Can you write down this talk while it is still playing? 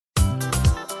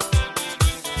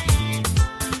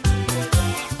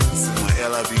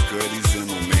gotta be girlies and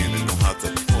no man that know how to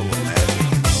pull a magic,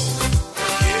 you know.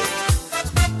 Yeah.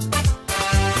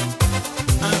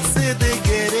 I said they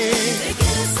get it. They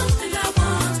get it something I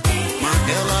want. My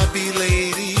LIB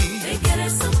lady. They get it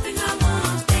something I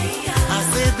want. I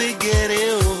said they get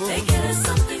it. Oh. They get it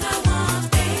something I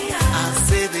want. I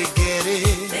said they get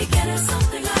it. They get it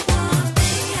something I want.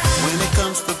 When it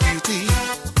comes to beauty,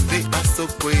 they are so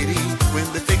pretty. When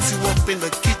they fix you up in the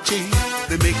kitchen,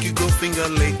 they make you go finger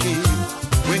licking.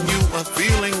 When you are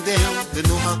feeling down, they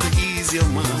know how to ease your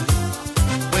mind.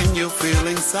 When you're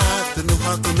feeling sad, they know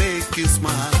how to make you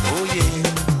smile. Oh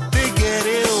yeah, they get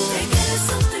it. Oh. They get it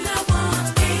something I want.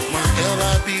 My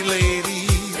LIB lady.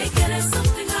 They get it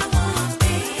something I want.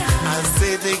 I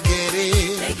say they get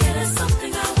it. They get it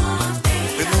something I want.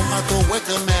 They know how to work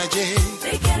the magic.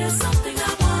 They get it something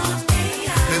I want.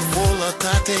 They're full of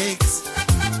tactics.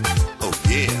 Oh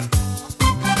yeah,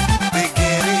 they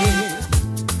get it.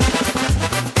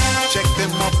 Check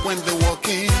them up when they're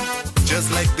walking,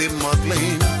 just like they're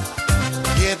modeling.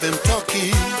 Hear them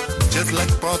talking, just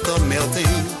like butter melting.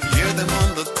 Hear them on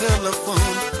the telephone,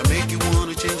 I make you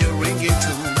wanna change your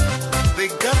ringtone. They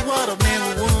got what a man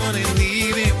want and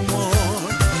need it more.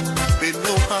 They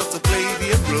know how to play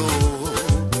their role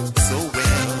so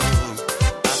well.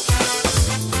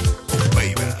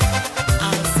 Baby,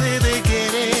 I say they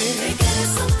get it. They get it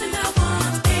something I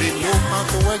want. They know how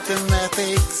to work the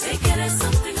mathematics. They get it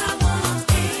something I want.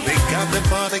 They got the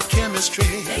body chemistry.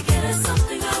 They get it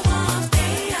something I want.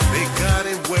 They got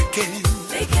it working.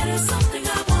 They get it something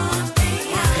I want.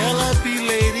 My LIB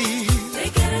lady. They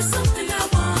get it something I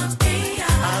want.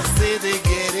 I say they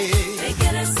get it. They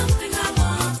get it something I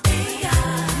want.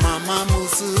 Mama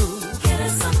Musu. Get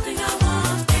it something I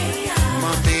want.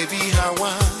 My baby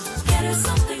Hawa. Get it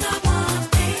something I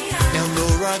want.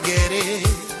 Elnora get it.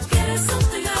 Get it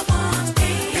something I want.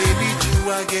 Baby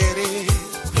Jua get it.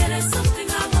 Get it something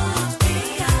I want.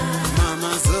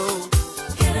 Mama Zo.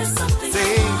 Get it something I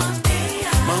want.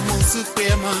 Mama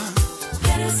Supema.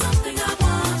 Get it something I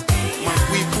want. My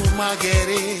Quaywu ma get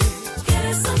it. Get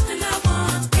it something I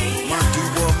want. My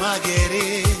Dubo ma get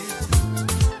it.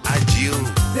 Adieu.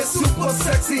 They're super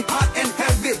sexy, hot and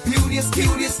heavy, beauteous,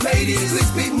 cutest ladies.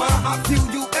 Please be mine, I feel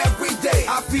you every day.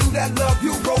 I feel that love,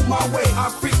 you roll my way.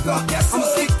 Africa, yes, I'm a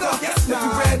seeker. Yes, if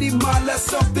you ready, ma, let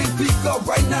something peek up.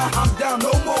 Right now, I'm down,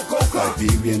 no more coca.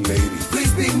 Liberian lady,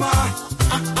 Please be mine,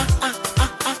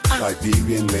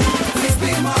 Liberian lady. please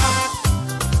be mine.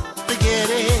 They get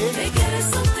it. They get it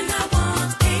something I want.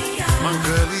 My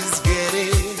girlies get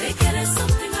it. They get it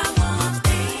something I want.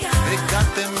 They got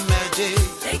them magic.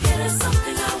 They get it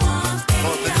something I want.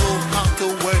 But they know how to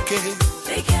work it.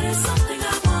 They get it something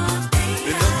I want.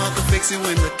 They know how to fix you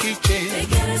in the They kitchen.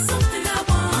 get it something I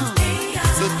want.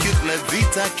 So cute like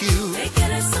Vita Q. They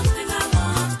get it something I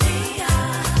want.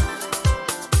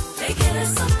 They get it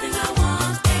something I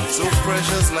want. So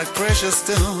precious like precious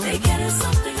stone. They get it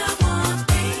something I want.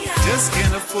 Just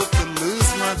can't afford to lose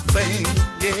my thing,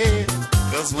 yeah.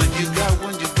 Cause when you got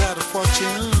one, you got a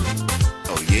fortune.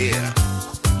 Oh yeah.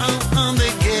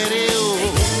 They